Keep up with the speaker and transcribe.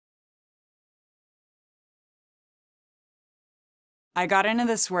I got into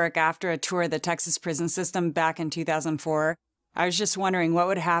this work after a tour of the Texas prison system back in 2004. I was just wondering what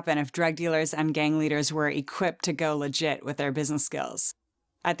would happen if drug dealers and gang leaders were equipped to go legit with their business skills.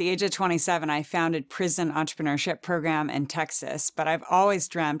 At the age of 27, I founded Prison Entrepreneurship Program in Texas, but I've always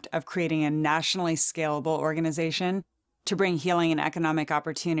dreamt of creating a nationally scalable organization to bring healing and economic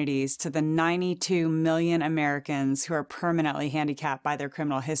opportunities to the 92 million Americans who are permanently handicapped by their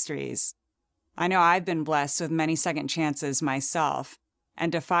criminal histories. I know I've been blessed with many second chances myself,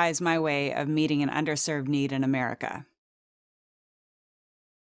 and Defy is my way of meeting an underserved need in America.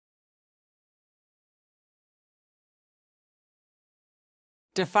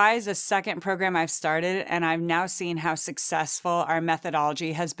 Defy is a second program I've started, and I've now seen how successful our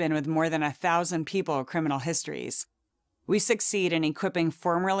methodology has been with more than 1,000 people with criminal histories. We succeed in equipping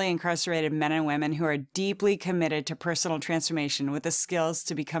formerly incarcerated men and women who are deeply committed to personal transformation with the skills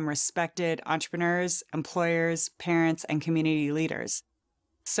to become respected entrepreneurs, employers, parents, and community leaders.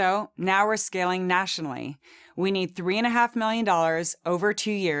 So now we're scaling nationally. We need $3.5 million over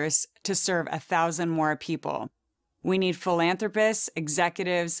 2 years to serve 1,000 more people. We need philanthropists,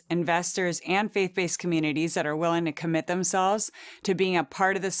 executives, investors, and faith-based communities that are willing to commit themselves to being a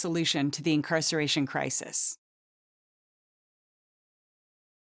part of the solution to the incarceration crisis.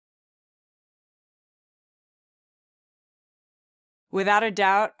 Without a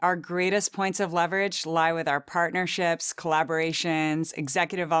doubt, our greatest points of leverage lie with our partnerships, collaborations,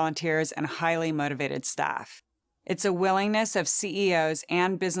 executive volunteers, and highly motivated staff. It's a willingness of CEOs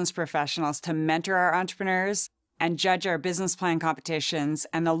and business professionals to mentor our entrepreneurs and judge our business plan competitions,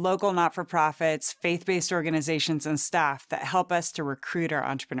 and the local not-for-profits, faith-based organizations, and staff that help us to recruit our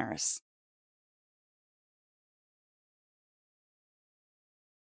entrepreneurs.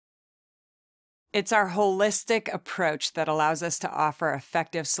 It's our holistic approach that allows us to offer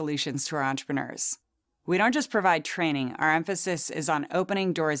effective solutions to our entrepreneurs. We don't just provide training. Our emphasis is on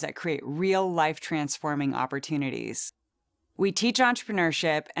opening doors that create real life-transforming opportunities. We teach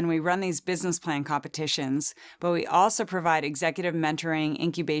entrepreneurship and we run these business plan competitions, but we also provide executive mentoring,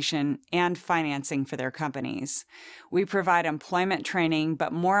 incubation, and financing for their companies. We provide employment training,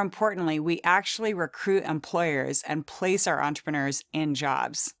 but more importantly, we actually recruit employers and place our entrepreneurs in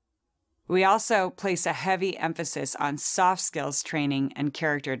jobs. We also place a heavy emphasis on soft skills training and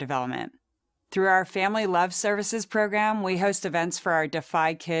character development. Through our Family Love Services program, we host events for our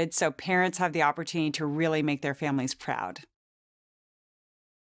Defy kids so parents have the opportunity to really make their families proud.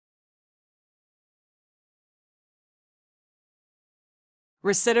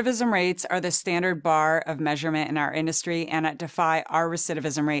 Recidivism rates are the standard bar of measurement in our industry, and at Defy, our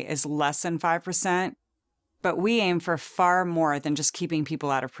recidivism rate is less than 5%, but we aim for far more than just keeping people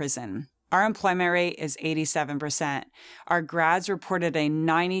out of prison. Our employment rate is 87%. Our grads reported a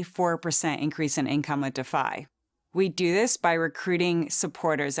 94% increase in income with Defy. We do this by recruiting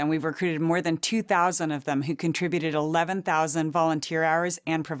supporters, and we've recruited more than 2,000 of them who contributed 11,000 volunteer hours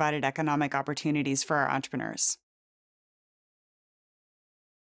and provided economic opportunities for our entrepreneurs.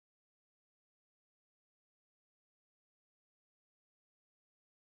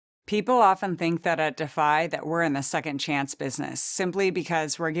 People often think that at Defy that we're in the second chance business, simply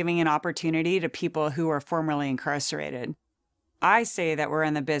because we're giving an opportunity to people who are formerly incarcerated. I say that we're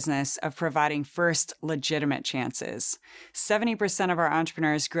in the business of providing first legitimate chances. 70% of our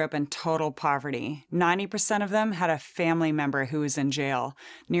entrepreneurs grew up in total poverty. 90% of them had a family member who was in jail.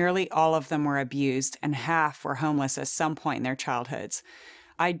 Nearly all of them were abused, and half were homeless at some point in their childhoods.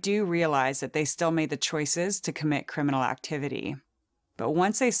 I do realize that they still made the choices to commit criminal activity. But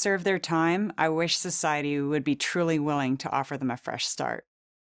once they serve their time, I wish society would be truly willing to offer them a fresh start.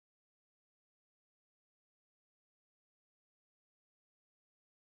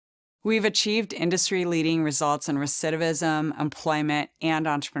 We've achieved industry-leading results in recidivism, employment, and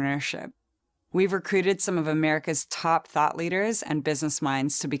entrepreneurship. We've recruited some of America's top thought leaders and business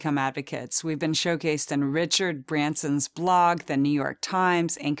minds to become advocates. We've been showcased in Richard Branson's blog, the New York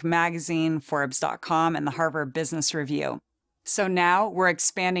Times, Inc. magazine, Forbes.com, and the Harvard Business Review. So now we're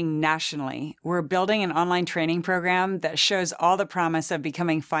expanding nationally. We're building an online training program that shows all the promise of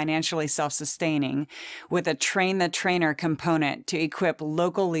becoming financially self-sustaining with a train the trainer component to equip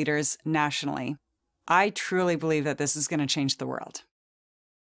local leaders nationally. I truly believe that this is going to change the world.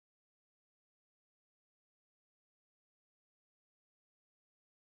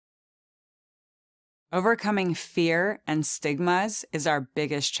 Overcoming fear and stigmas is our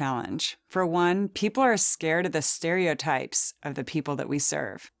biggest challenge. For one, people are scared of the stereotypes of the people that we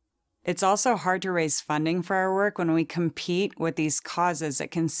serve. It's also hard to raise funding for our work when we compete with these causes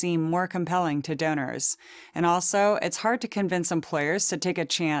that can seem more compelling to donors. And also, it's hard to convince employers to take a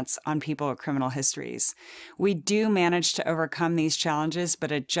chance on people with criminal histories. We do manage to overcome these challenges,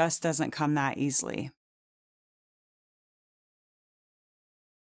 but it just doesn't come that easily.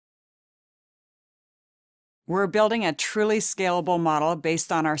 We're building a truly scalable model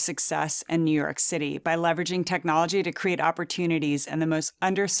based on our success in New York City by leveraging technology to create opportunities in the most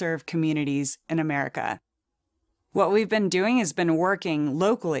underserved communities in America. What we've been doing has been working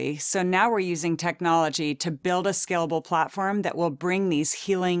locally, so now we're using technology to build a scalable platform that will bring these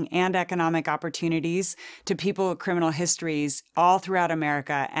healing and economic opportunities to people with criminal histories all throughout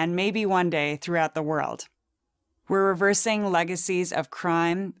America and maybe one day throughout the world. We're reversing legacies of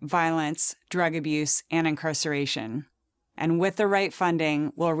crime, violence, drug abuse, and incarceration. And with the right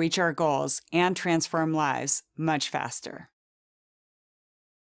funding, we'll reach our goals and transform lives much faster.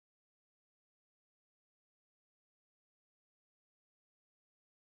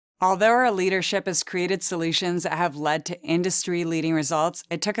 Although our leadership has created solutions that have led to industry-leading results,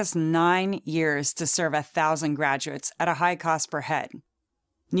 it took us 9 years to serve 1,000 graduates at a high cost per head.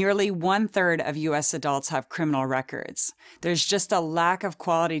 Nearly 1/3 of U.S. adults have criminal records. There's just a lack of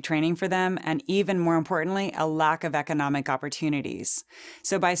quality training for them, and even more importantly, a lack of economic opportunities.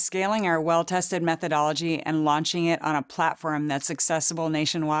 So by scaling our well-tested methodology and launching it on a platform that's accessible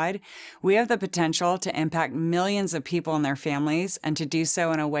nationwide, we have the potential to impact millions of people and their families, and to do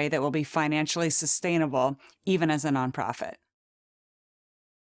so in a way that will be financially sustainable, even as a nonprofit.